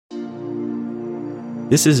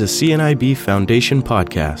This is a CNIB Foundation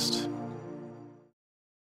podcast.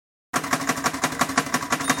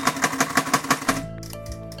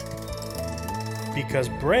 Because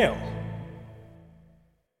Braille.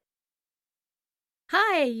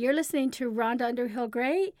 Hi, you're listening to Rhonda Underhill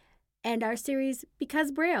Gray and our series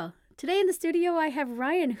Because Braille. Today in the studio I have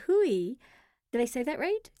Ryan Hui. Did I say that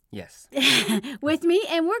right? Yes. With me,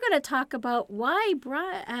 and we're going to talk about why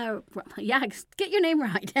get your name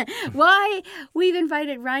right. Why we've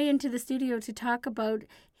invited Ryan to the studio to talk about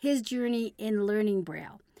his journey in learning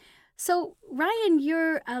Braille. So, Ryan,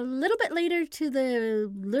 you're a little bit later to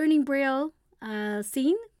the learning Braille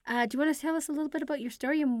scene. Do you want to tell us a little bit about your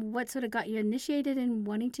story and what sort of got you initiated in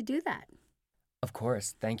wanting to do that? Of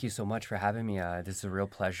course. Thank you so much for having me. This is a real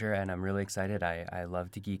pleasure, and I'm really excited. I love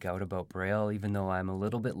to geek out about Braille, even though I'm a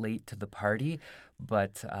little bit late to the party.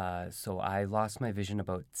 But so I lost my vision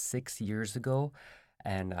about 6 years ago,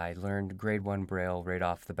 and I learned grade 1 Braille right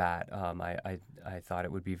off the bat. I thought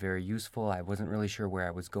it would be very useful. I wasn't really sure where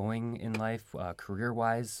I was going in life,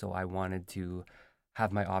 career-wise, so I wanted to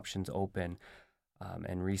have my options open.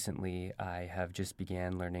 And recently, I have just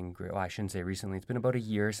began learning. Well, I shouldn't say recently. It's been about a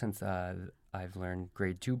year since I've learned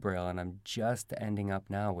grade 2 Braille, and I'm just ending up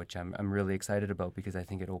now, which I'm really excited about because I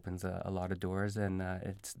think it opens a lot of doors, and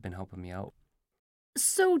it's been helping me out.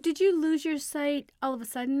 So, did you lose your sight all of a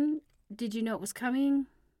sudden? Did you know it was coming?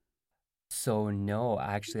 So no,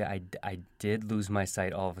 actually, I did lose my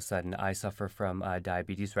sight all of a sudden. I suffer from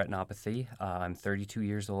diabetes retinopathy. I'm 32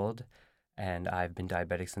 years old, and I've been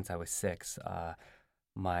diabetic since I was 6.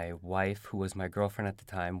 My wife, who was my girlfriend at the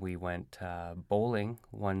time, we went bowling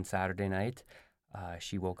one Saturday night.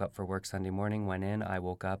 She woke up for work Sunday morning, went in, I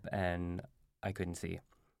woke up, and I couldn't see.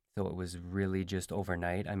 So it was really just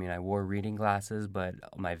overnight. I mean, I wore reading glasses, but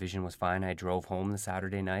my vision was fine. I drove home the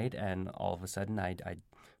Saturday night, and all of a sudden,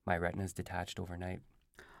 my retina's detached overnight.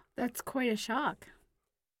 That's quite a shock.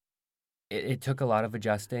 It took a lot of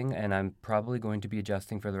adjusting, and I'm probably going to be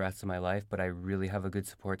adjusting for the rest of my life, but I really have a good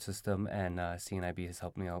support system, and CNIB has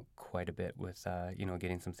helped me out quite a bit with,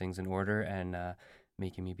 getting some things in order and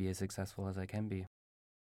making me be as successful as I can be.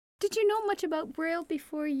 Did you know much about Braille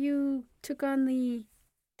before you took on the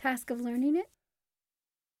task of learning it?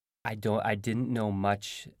 I didn't know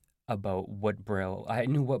much about what Braille. I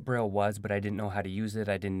knew what Braille was, but I didn't know how to use it.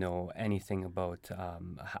 I didn't know anything about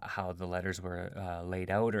how the letters were laid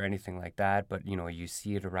out or anything like that. But you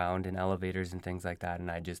see it around in elevators and things like that, and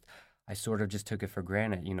I sort of just took it for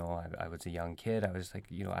granted. I was a young kid. I was like,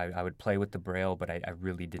 I would play with the Braille, but I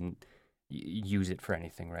really didn't use it for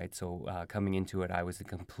anything, right? So coming into it, I was a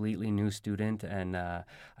completely new student, and I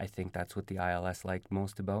think that's what the ILS liked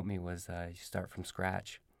most about me was you start from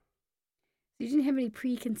scratch. You didn't have any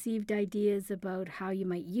preconceived ideas about how you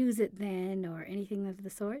might use it then or anything of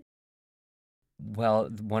the sort? Well,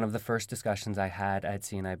 one of the first discussions I had at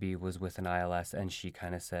CNIB was with an ILS, and she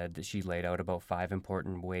kind of said that she laid out about 5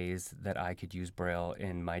 important ways that I could use Braille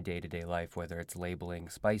in my day-to-day life, whether it's labeling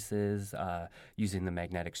spices, using the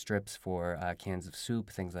magnetic strips for cans of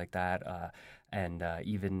soup, things like that, and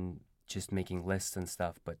even just making lists and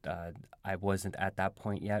stuff. But I wasn't at that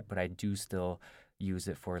point yet, but I do still use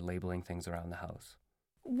it for labeling things around the house.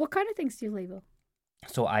 What kind of things do you label?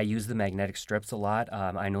 So I use the magnetic strips a lot.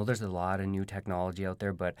 I know there's a lot of new technology out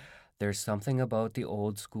there, but there's something about the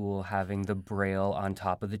old school having the Braille on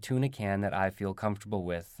top of the tuna can that I feel comfortable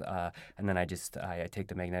with. And then I take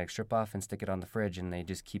the magnetic strip off and stick it on the fridge, and they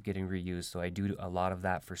just keep getting reused. So I do a lot of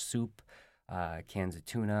that for soup, cans of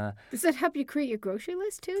tuna. Does that help you create your grocery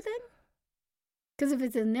list too then? Because if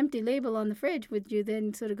it's an empty label on the fridge, would you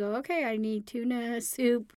then sort of go, okay, I need tuna,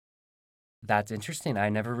 soup? That's interesting. I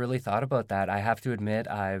never really thought about that. I have to admit,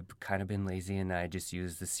 I've kind of been lazy and I just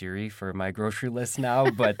use the Siri for my grocery list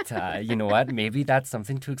now. But you know what? Maybe that's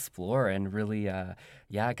something to explore and really,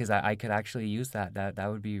 because I could actually use that.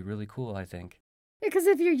 That would be really cool, I think. Because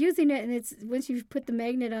if you're using it and it's once you've put the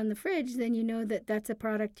magnet on the fridge, then you know that that's a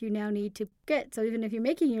product you now need to get. So even if you're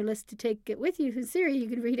making your list to take it with you from Siri, you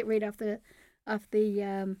can read it right off the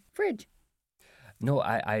fridge. No,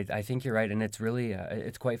 I think you're right, and it's really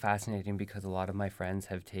it's quite fascinating because a lot of my friends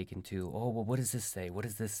have taken to, what does this say? What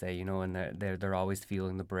does this say? And they're always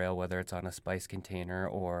feeling the Braille, whether it's on a spice container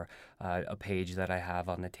or a page that I have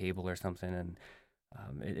on the table or something, and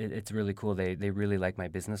it's really cool. They really like my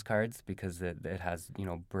business cards because it has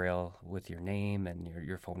Braille with your name and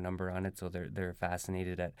your phone number on it, so they're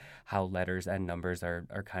fascinated at how letters and numbers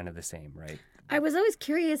are kind of the same, right? I was always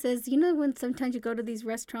curious as, when sometimes you go to these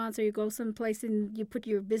restaurants or you go someplace and you put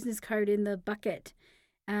your business card in the bucket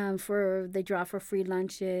they draw for free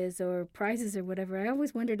lunches or prizes or whatever. I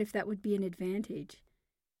always wondered if that would be an advantage.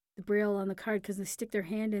 the Braille on the card because they stick their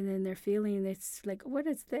hand in and they're feeling, and it's like, what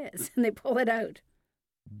is this? And they pull it out.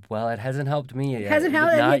 Well, it hasn't helped me yet. Hasn't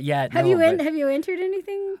helped? Not yet. Have no, have you entered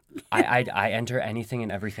anything? I enter anything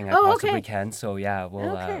and everything I Oh, possibly okay. can. So yeah,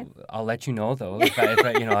 well, Okay. I'll let you know though. If I,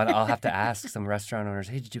 I'll have to ask some restaurant owners.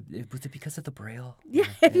 Hey, was it because of the Braille? Yeah,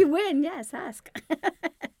 if you win, yes, ask.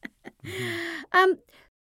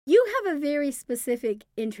 You have a very specific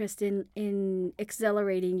interest in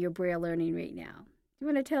accelerating your Braille learning right now. You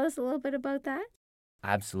want to tell us a little bit about that?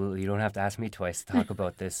 Absolutely. You don't have to ask me twice to talk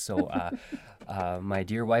about this. So my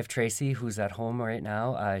dear wife, Tracy, who's at home right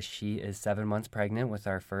now, she is 7 months pregnant with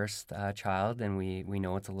our first child, and we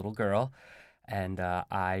know it's a little girl. And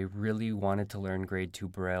I really wanted to learn grade 2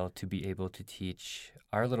 Braille to be able to teach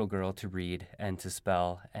our little girl to read and to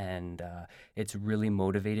spell. And it's really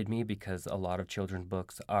motivated me because a lot of children's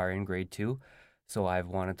books are in grade 2. So I've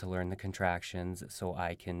wanted to learn the contractions so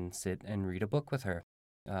I can sit and read a book with her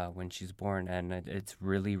when she's born. And it's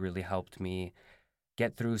really, really helped me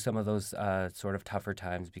get through some of those sort of tougher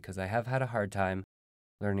times because I have had a hard time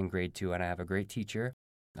learning grade 2, and I have a great teacher.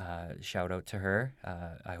 Shout out to her.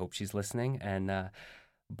 I hope she's listening. And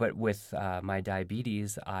but with my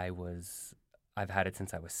diabetes, I've had it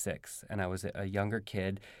since I was 6, and I was a younger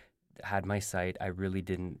kid, had my sight. I really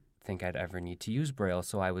didn't think I'd ever need to use Braille,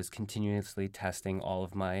 so I was continuously testing all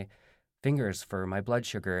of my fingers for my blood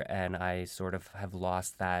sugar, and I sort of have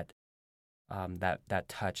lost that that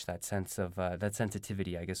touch, that sense of that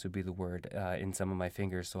sensitivity, I guess would be the word, in some of my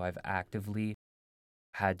fingers. So I've actively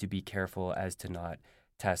had to be careful as to not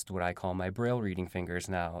test what I call my Braille reading fingers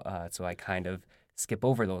now. So I kind of skip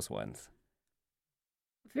over those ones.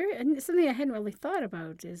 And something I hadn't really thought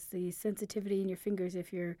about is the sensitivity in your fingers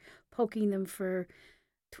if you're poking them for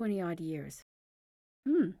 20 odd years.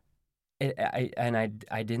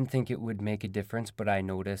 I didn't think it would make a difference, but I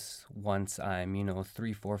notice once I'm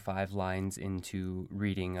 3, 4, 5 lines into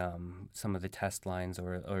reading some of the test lines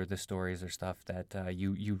or the stories or stuff that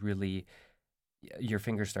you really, your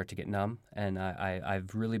fingers start to get numb, and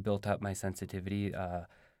I've really built up my sensitivity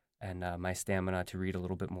and my stamina to read a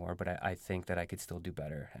little bit more, but I think that I could still do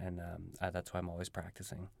better, and that's why I'm always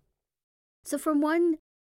practicing. So from one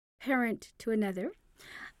parent to another,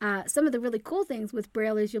 some of the really cool things with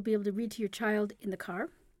Braille is you'll be able to read to your child in the car,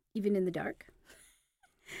 even in the dark.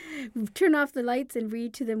 Turn off the lights and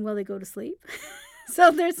read to them while they go to sleep.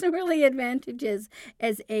 So there's some really advantages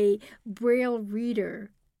as a Braille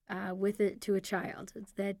reader with it to a child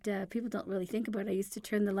that people don't really think about. I used to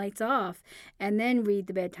turn the lights off and then read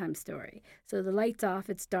the bedtime story. So the lights off,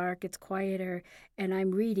 it's dark, it's quieter, and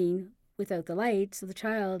I'm reading without the light, so the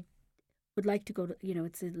child would like to go to,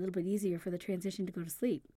 it's a little bit easier for the transition to go to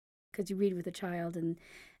sleep because you read with a child. And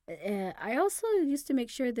I also used to make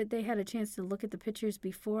sure that they had a chance to look at the pictures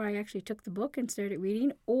before I actually took the book and started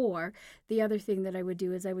reading. Or the other thing that I would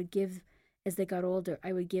do is I would give, as they got older,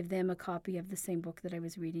 I would give them a copy of the same book that I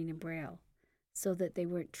was reading in Braille so that they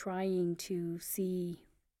weren't trying to see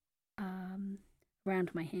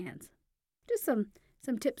around my hands. Just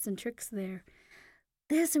some tips and tricks there.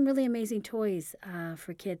 There's some really amazing toys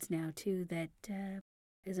for kids now, too, that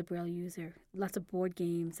is a Braille user. Lots of board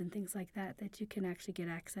games and things like that you can actually get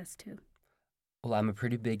access to. Well, I'm a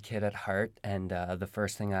pretty big kid at heart, and the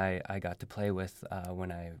first thing I got to play with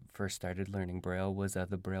when I first started learning Braille was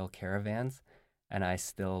the Braille caravans, and I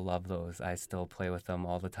still love those. I still play with them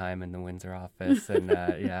all the time in the Windsor office,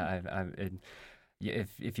 and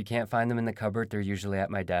if you can't find them in the cupboard, they're usually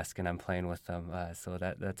at my desk, and I'm playing with them. So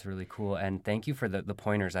that's really cool. And thank you for the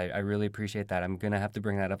pointers. I really appreciate that. I'm going to have to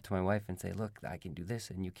bring that up to my wife and say, look, I can do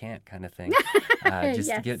this and you can't, kind of thing. Just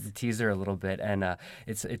Yes. to get the teaser a little bit. And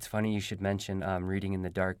it's funny you should mention reading in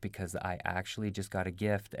the dark because I actually just got a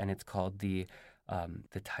gift, and it's called the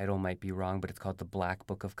title might be wrong, but it's called the Black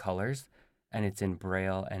Book of Colors. And it's in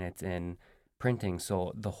Braille and it's in printing.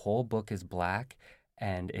 So the whole book is black.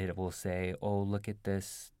 And it will say, oh, look at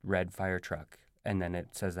this red fire truck. And then it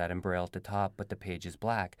says that in Braille at the top, but the page is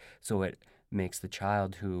black. So it makes the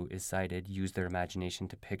child who is sighted use their imagination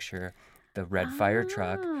to picture the red fire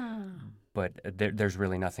truck, but there's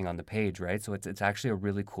really nothing on the page, right? So it's actually a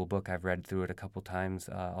really cool book. I've read through it a couple times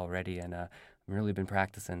already, and I've really been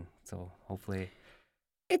practicing. So hopefully...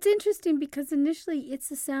 It's interesting because initially it's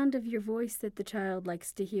the sound of your voice that the child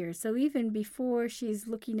likes to hear. So even before she's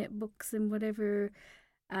looking at books and whatever,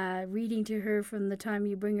 reading to her from the time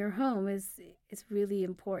you bring her home is really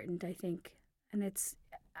important, I think. And that's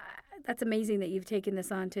amazing that you've taken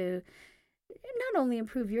this on to not only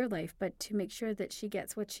improve your life, but to make sure that she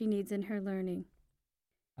gets what she needs in her learning.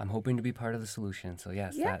 I'm hoping to be part of the solution. So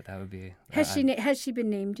yes, Yeah. that would be... Has she been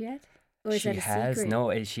named yet? Or is She that a has, secret?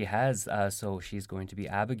 no, she has. So she's going to be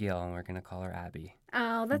Abigail, and we're going to call her Abby.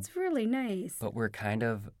 Oh, that's really nice. But we're kind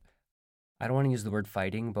of, I don't want to use the word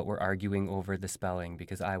fighting, but we're arguing over the spelling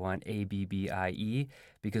because I want Abbie,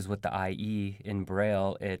 because with the IE in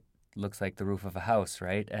Braille, it looks like the roof of a house,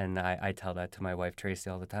 right? And I tell that to my wife, Tracy,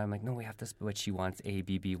 all the time. I'm like, no, we have to spell what she wants,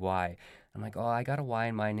 Abby. I'm like, oh, I got a Y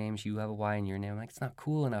in my name. You have a Y in your name. I'm like, it's not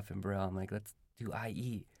cool enough in Braille. I'm like, let's do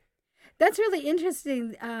IE. That's really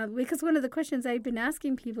interesting because one of the questions I've been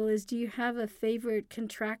asking people is, do you have a favorite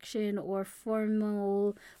contraction or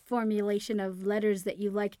formal formulation of letters that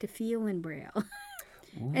you like to feel in Braille?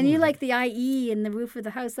 And you Ooh, like the IE in the roof of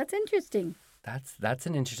the house. That's interesting. That's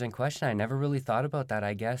an interesting question. I never really thought about that,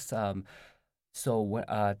 I guess. To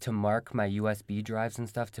mark my USB drives and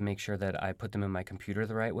stuff to make sure that I put them in my computer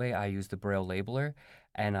the right way, I use the Braille labeler,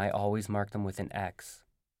 and I always mark them with an X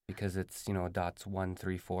because it's, dots 1,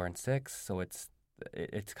 3, 4, and 6. So it's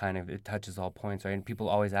kind of, it touches all points, right? And people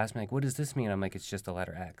always ask me, like, what does this mean? I'm like, it's just a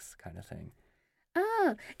letter X kind of thing.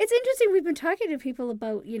 Oh, it's interesting. We've been talking to people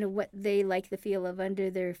about, what they like the feel of under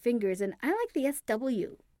their fingers, and I like the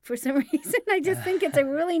SW for some reason. I just think it's a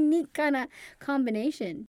really neat kind of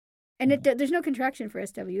combination. And there's no contraction for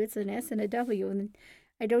SW. It's an S and a W, and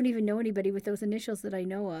I don't even know anybody with those initials that I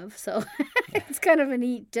know of. So it's kind of a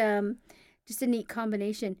neat, just a neat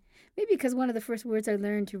combination. Maybe because one of the first words I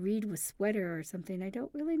learned to read was sweater or something. I don't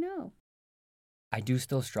really know. I do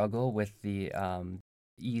still struggle with the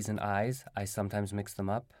E's and I's. I sometimes mix them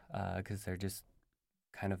up because they're just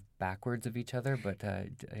kind of backwards of each other. But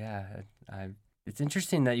it's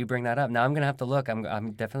interesting that you bring that up. Now I'm going to have to look.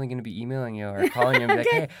 I'm definitely going to be emailing you or calling you and be like,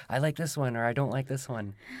 hey, I like this one or I don't like this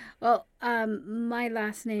one. Well, my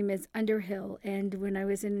last name is Underhill, and when I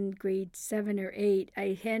was in grade 7 or 8,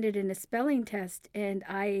 I handed in a spelling test, and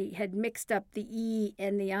I had mixed up the E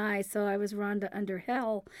and the I, so I was Rhonda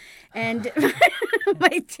Underhill, and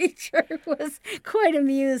my teacher was quite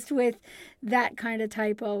amused with that kind of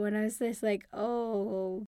typo, and I was just like,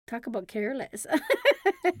 oh, talk about careless.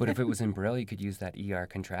 But if it was in Braille, you could use that ER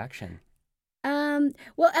contraction.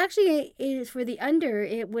 Well, actually, for the under,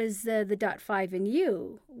 it was the dot 5 in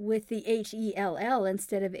U with the HELL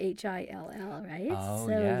instead of HILL, right? Oh,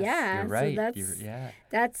 so, yes, yeah, you're right. So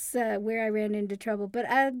that's where I ran into trouble. But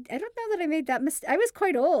I don't know that I made that mistake. I was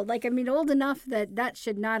quite old, old enough that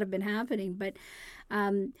should not have been happening. But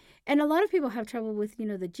and a lot of people have trouble with,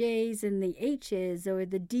 the J's and the H's or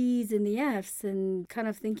the D's and the F's and kind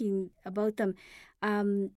of thinking about them.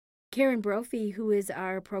 Karen Brophy, who is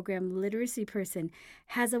our program literacy person,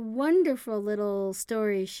 has a wonderful little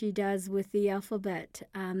story she does with the alphabet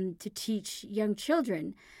to teach young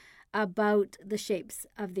children about the shapes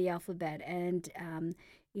of the alphabet. And,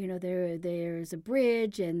 there's a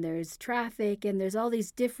bridge and there's traffic and there's all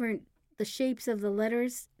these different, the shapes of the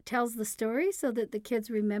letters tells the story so that the kids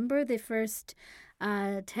remember the first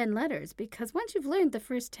 10 letters. Because once you've learned the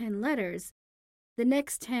first 10 letters, the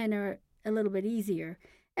next 10 are a little bit easier.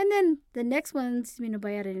 And then the next ones,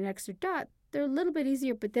 by adding an extra dot, they're a little bit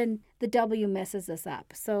easier, but then the W messes us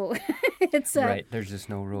up. So it's right. There's just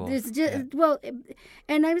no rule. There's just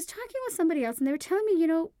and I was talking with somebody else, and they were telling me,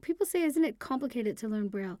 people say, isn't it complicated to learn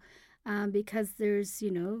Braille, because there's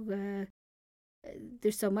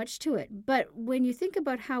there's so much to it. But when you think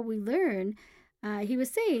about how we learn, he was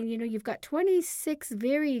saying, you've got 26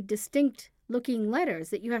 very distinct looking letters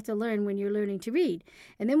that you have to learn when you're learning to read.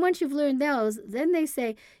 And then once you've learned those, then they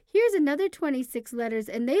say, here's another 26 letters,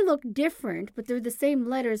 and they look different, but they're the same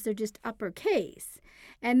letters, they're just uppercase.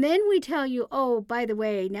 And then we tell you, oh, by the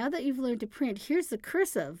way, now that you've learned to print, here's the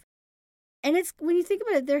cursive. And it's, when you think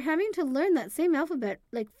about it, they're having to learn that same alphabet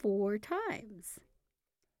like 4 times,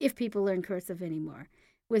 if people learn cursive anymore.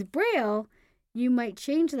 With Braille, you might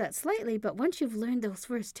change that slightly, but once you've learned those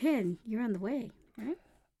first 10, you're on the way, right?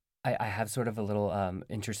 I have sort of a little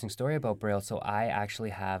interesting story about Braille. So I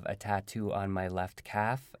actually have a tattoo on my left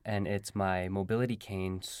calf, and it's my mobility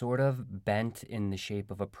cane sort of bent in the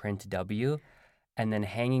shape of a print W. And then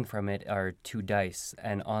hanging from it are 2 dice.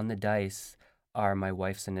 And on the dice are my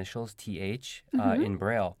wife's initials, TH, in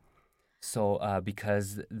Braille. So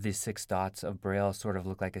because the 6 dots of Braille sort of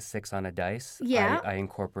look like a 6 on a dice, I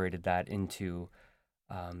incorporated that into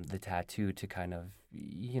the tattoo to kind of,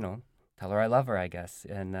 tell her I love her, I guess.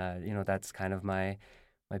 And, that's kind of my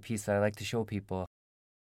piece that I like to show people.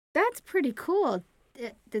 That's pretty cool.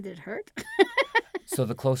 Did it hurt? So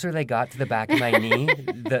the closer they got to the back of my knee,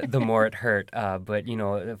 the more it hurt. But,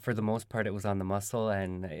 for the most part, it was on the muscle,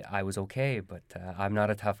 and I was okay. But I'm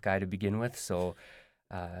not a tough guy to begin with, so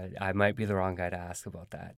I might be the wrong guy to ask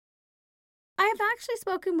about that. I've actually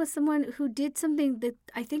spoken with someone who did something that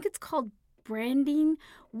I think it's called branding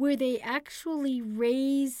where they actually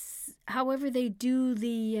raise, however they do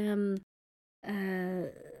the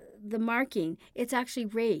marking, it's actually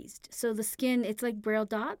raised. So the skin, it's like Braille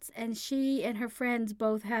dots, and she and her friends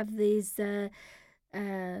both have these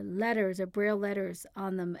letters or Braille letters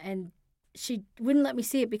on them, and she wouldn't let me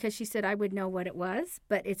see it because she said I would know what it was,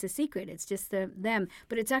 but it's a secret. It's just them,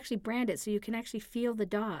 but it's actually branded, so you can actually feel the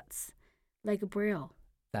dots like a Braille.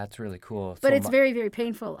 That's really cool. But it's very, very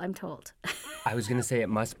painful, I'm told. I was going to say it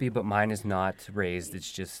must be, but mine is not raised. It's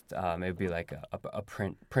just, it would be like a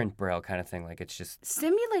print Braille kind of thing. Like it's just...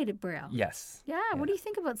 Simulated Braille. Yes. Yeah, what do you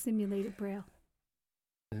think about simulated Braille?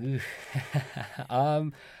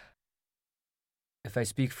 If I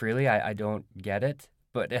speak freely, I don't get it.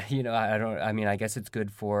 But, I guess it's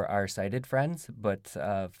good for our sighted friends. But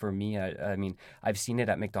for me, I mean, I've seen it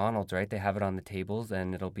at McDonald's, right? They have it on the tables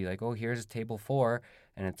and it'll be like, oh, here's table 4.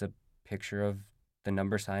 And it's a picture of the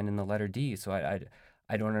number sign and the letter D. So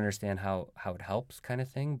I don't understand how it helps kind of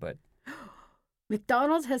thing. But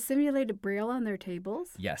McDonald's has simulated Braille on their tables?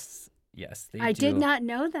 Yes, they I do. did not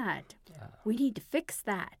know that. We need to fix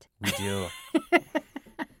that. We do.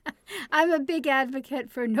 I'm a big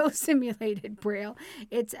advocate for no simulated Braille.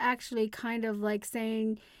 It's actually kind of like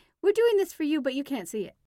saying, we're doing this for you, but you can't see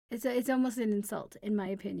it. It's almost an insult, in my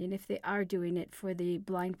opinion, if they are doing it for the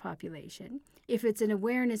blind population. If it's an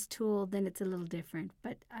awareness tool, then it's a little different.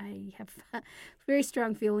 But I have very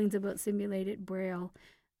strong feelings about simulated Braille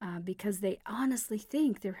because they honestly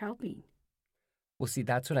think they're helping. Well, see,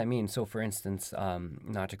 that's what I mean. So, for instance,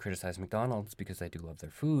 not to criticize McDonald's because I do love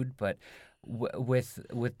their food, but with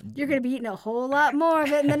you're going to be eating a whole lot more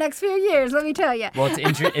of it in the next few years. Let me tell you. Well,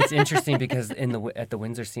 it's interesting because at the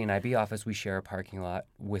Windsor CNIB office we share a parking lot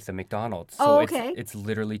with a McDonald's. So okay. It's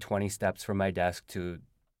literally 20 steps from my desk to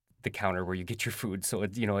the counter where you get your food. So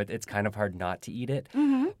it's kind of hard not to eat it.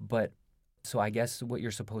 Mm-hmm. But so I guess what you're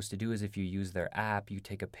supposed to do is if you use their app, you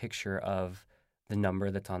take a picture of the number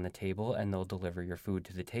that's on the table and they'll deliver your food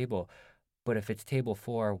to the table. But if it's table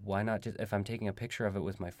 4, why not just, if I'm taking a picture of it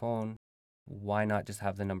with my phone, why not just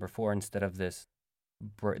have the number 4 instead of the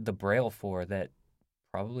Braille 4 that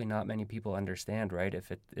probably not many people understand, right?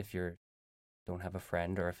 If you don't have a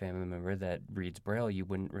friend or a family member that reads Braille, you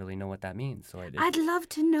wouldn't really know what that means. So I'd love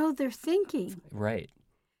to know their thinking. Right.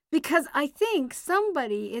 Because I think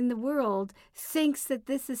somebody in the world thinks that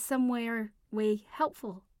this is somewhere way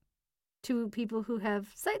helpful to people who have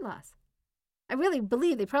sight loss. I really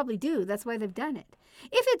believe they probably do. That's why they've done it.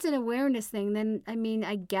 If it's an awareness thing, then, I mean,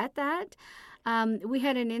 I get that. We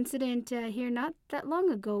had an incident here not that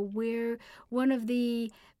long ago where one of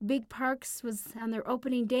the big parks was on their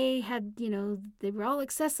opening day, had, they were all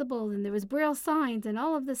accessible and there was Braille signs and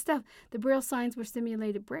all of this stuff. The Braille signs were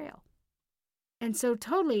simulated Braille. And so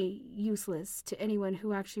totally useless to anyone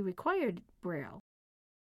who actually required Braille.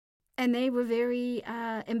 And they were very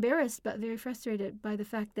embarrassed but very frustrated by the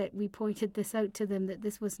fact that we pointed this out to them, that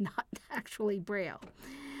this was not actually Braille.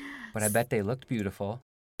 But I bet they looked beautiful.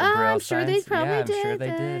 I'm sure they probably did. I'm sure they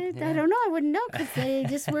did. Yeah. I don't know. I wouldn't know because they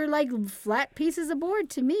just were like flat pieces of board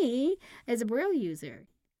to me as a Braille user.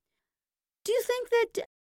 Do you think that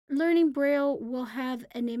learning Braille will have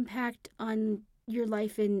an impact on your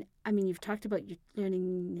life you've talked about your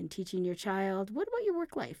learning and teaching your child. What about your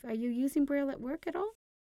work life? Are you using Braille at work at all?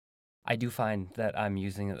 I do find that I'm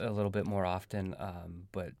using it a little bit more often,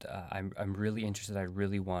 but I'm really interested. I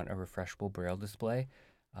really want a refreshable Braille display,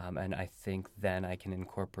 and I think then I can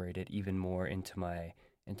incorporate it even more into my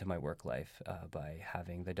work life by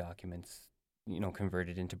having the documents,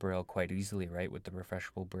 converted into Braille quite easily, right? With the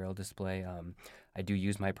refreshable Braille display. I do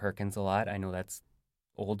use my Perkins a lot. I know that's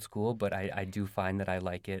old school, but I do find that I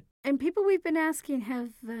like it. And people we've been asking have,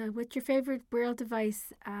 what's your favorite Braille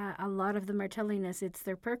device? A lot of them are telling us it's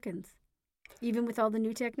their Perkins, even with all the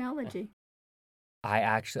new technology.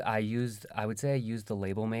 I would say I used the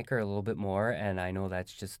label maker a little bit more, and I know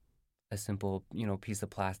that's just a simple, piece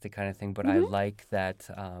of plastic kind of thing, but I like that.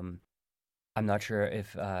 I'm not sure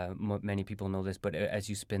if many people know this, but as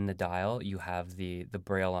you spin the dial, you have the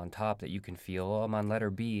Braille on top that you can feel. Oh, I'm on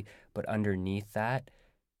letter B, but underneath that,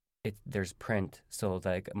 there's print. So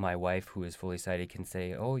like my wife, who is fully sighted, can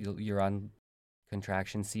say, "Oh, you're on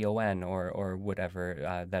contraction CON or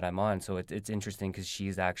whatever that I'm on." So it's interesting because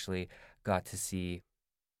she's actually got to see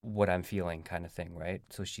what I'm feeling, kind of thing, right?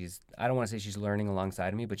 So I don't want to say she's learning alongside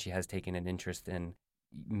of me, but she has taken an interest in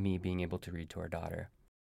me being able to read to our daughter.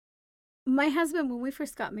 My husband, when we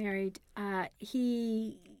first got married,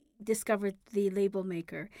 he discovered the label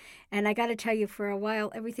maker. And I got to tell you, for a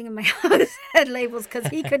while, everything in my house had labels because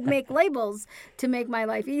he could make labels to make my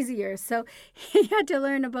life easier. So he had to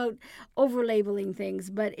learn about over-labeling things.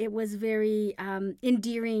 But it was very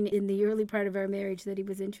endearing in the early part of our marriage that he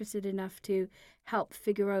was interested enough to help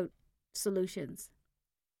figure out solutions.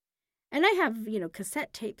 And I have,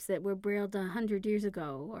 cassette tapes that were brailled 100 years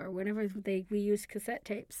ago, or whenever we used cassette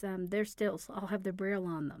tapes. They're still all have their braille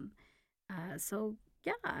on them. So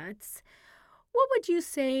yeah, what would you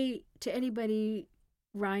say to anybody,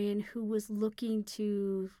 Ryan, who was looking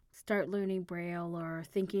to start learning braille or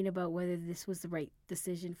thinking about whether this was the right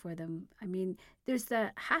decision for them? I mean, there's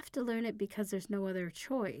the have to learn it because there's no other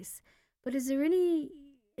choice. But is there any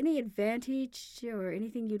advantage or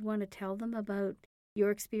anything you'd want to tell them about your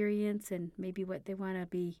experience and maybe what they want to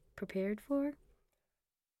be prepared for?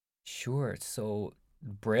 Sure. So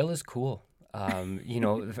Braille is cool.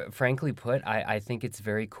 Frankly put, I think it's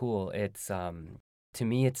very cool. It's to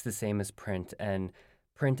me, it's the same as print, and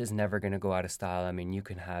print is never going to go out of style. I mean, you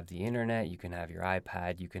can have the internet, you can have your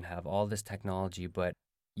iPad, you can have all this technology, but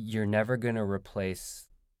you're never going to replace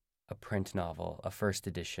a print novel, a first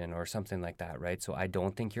edition, or something like that, right? So I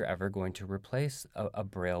don't think you're ever going to replace a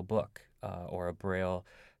Braille book or a Braille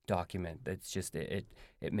document. It's just it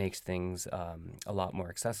makes things a lot more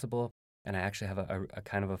accessible. And I actually have a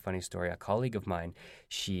kind of a funny story. A colleague of mine,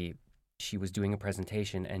 she was doing a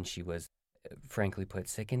presentation, and she was, frankly put,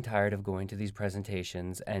 sick and tired of going to these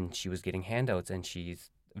presentations, and she was getting handouts, and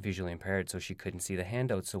she's visually impaired, so she couldn't see the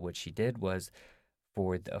handouts. So what she did was,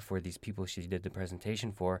 for these people she did the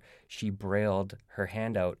presentation for, she brailled her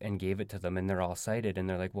handout and gave it to them, and they're all sighted, and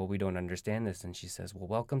they're like, well, we don't understand this. And she says, well,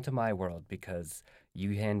 welcome to my world, because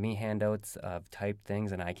you hand me handouts of typed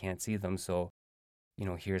things and I can't see them. So,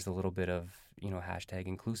 here's a little bit of, hashtag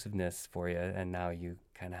inclusiveness for you, and now you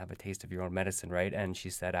kind of have a taste of your own medicine, right? And she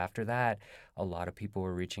said after that, a lot of people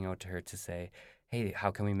were reaching out to her to say, hey, how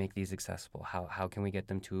can we make these accessible? How can we get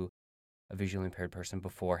them to a visually impaired person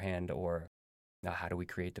beforehand, or how do we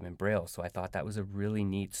create them in Braille? So I thought that was a really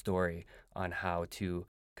neat story on how to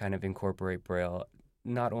kind of incorporate Braille,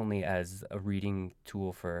 not only as a reading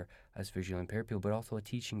tool for us visually impaired people, but also a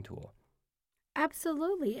teaching tool.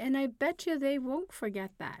 Absolutely. And I bet you they won't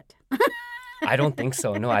forget that. I don't think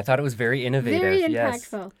so. No, I thought it was very innovative. Very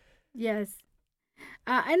impactful. Yes.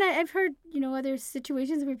 And I've heard, other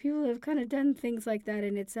situations where people have kind of done things like that.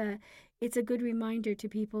 And it's a good reminder to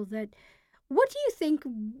people that, what do you think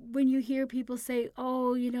when you hear people say,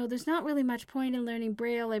 oh, there's not really much point in learning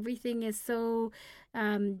Braille. Everything is so,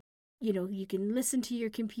 you can listen to your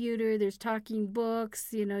computer. There's talking books,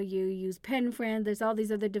 you use PenFriend. There's all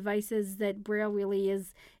these other devices that Braille really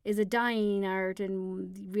is a dying art.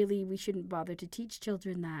 And really, we shouldn't bother to teach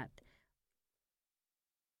children that.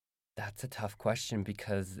 That's a tough question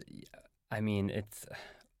because, I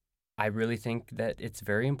really think that it's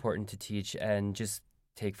very important to teach. And just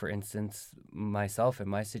take, for instance, myself in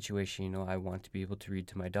my situation, I want to be able to read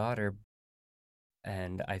to my daughter.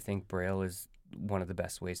 And I think Braille is one of the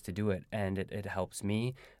best ways to do it. And it helps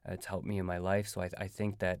me. It's helped me in my life. So I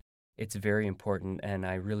think that it's very important. And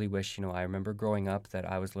I really wish, I remember growing up that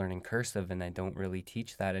I was learning cursive, and I don't really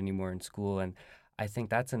teach that anymore in school. And I think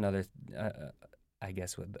that's another, I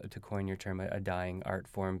guess, to coin your term, a dying art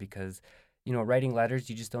form, because, writing letters,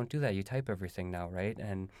 you just don't do that. You type everything now, right?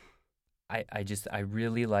 And I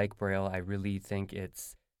really like Braille. I really think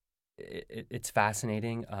it's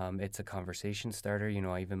fascinating. It's a conversation starter.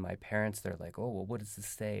 Even my parents, they're like, oh, well, what does this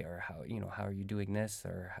say? Or how are you doing this?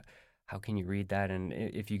 Or how can you read that? And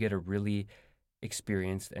if you get a really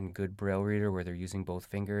experienced and good Braille reader where they're using both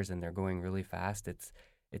fingers and they're going really fast,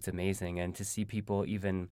 it's amazing. And to see people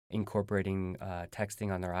even incorporating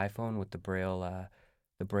texting on their iPhone with the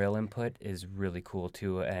Braille input is really cool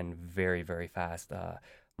too, and very, very fast.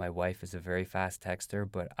 My wife is a very fast texter,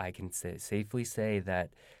 but I can safely say that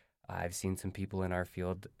I've seen some people in our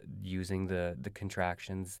field using the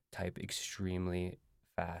contractions type extremely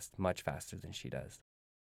fast, much faster than she does.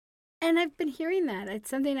 And I've been hearing that. It's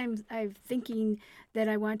something I'm thinking that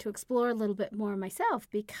I want to explore a little bit more myself,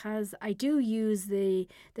 because I do use the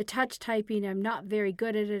touch typing. I'm not very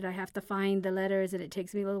good at it. I have to find the letters, and it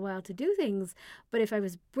takes me a little while to do things. But if I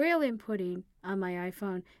was Braille inputting on my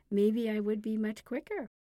iPhone, maybe I would be much quicker.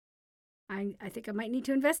 I think I might need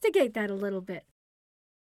to investigate that a little bit.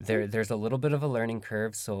 There's a little bit of a learning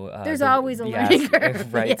curve. So there's always a learning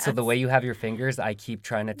curve. Right. Yes. So the way you have your fingers, I keep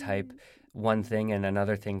trying to type one thing and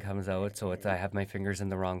another thing comes out. So I have my fingers in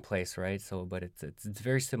the wrong place, right? So, but it's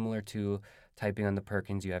very similar to typing on the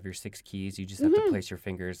Perkins. You have your 6 keys. You just have to place your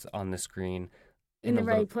fingers on the screen in the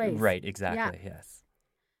right place. Right. Exactly. Yeah. Yes.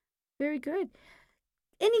 Very good.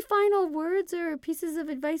 Any final words or pieces of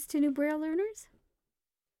advice to new Braille learners?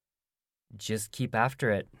 Just keep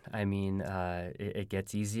after it. I mean, it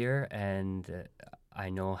gets easier, and I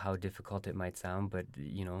know how difficult it might sound, but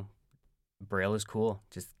Braille is cool.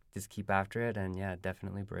 Just keep after it, and yeah,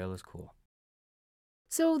 definitely Braille is cool.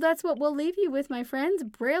 So that's what we'll leave you with, my friends.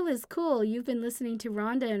 Braille is cool. You've been listening to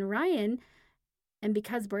Rhonda and Ryan, and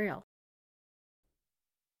Because Braille.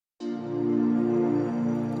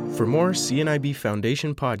 For more CNIB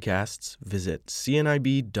Foundation podcasts, visit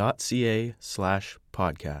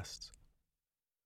cnib.ca/podcasts.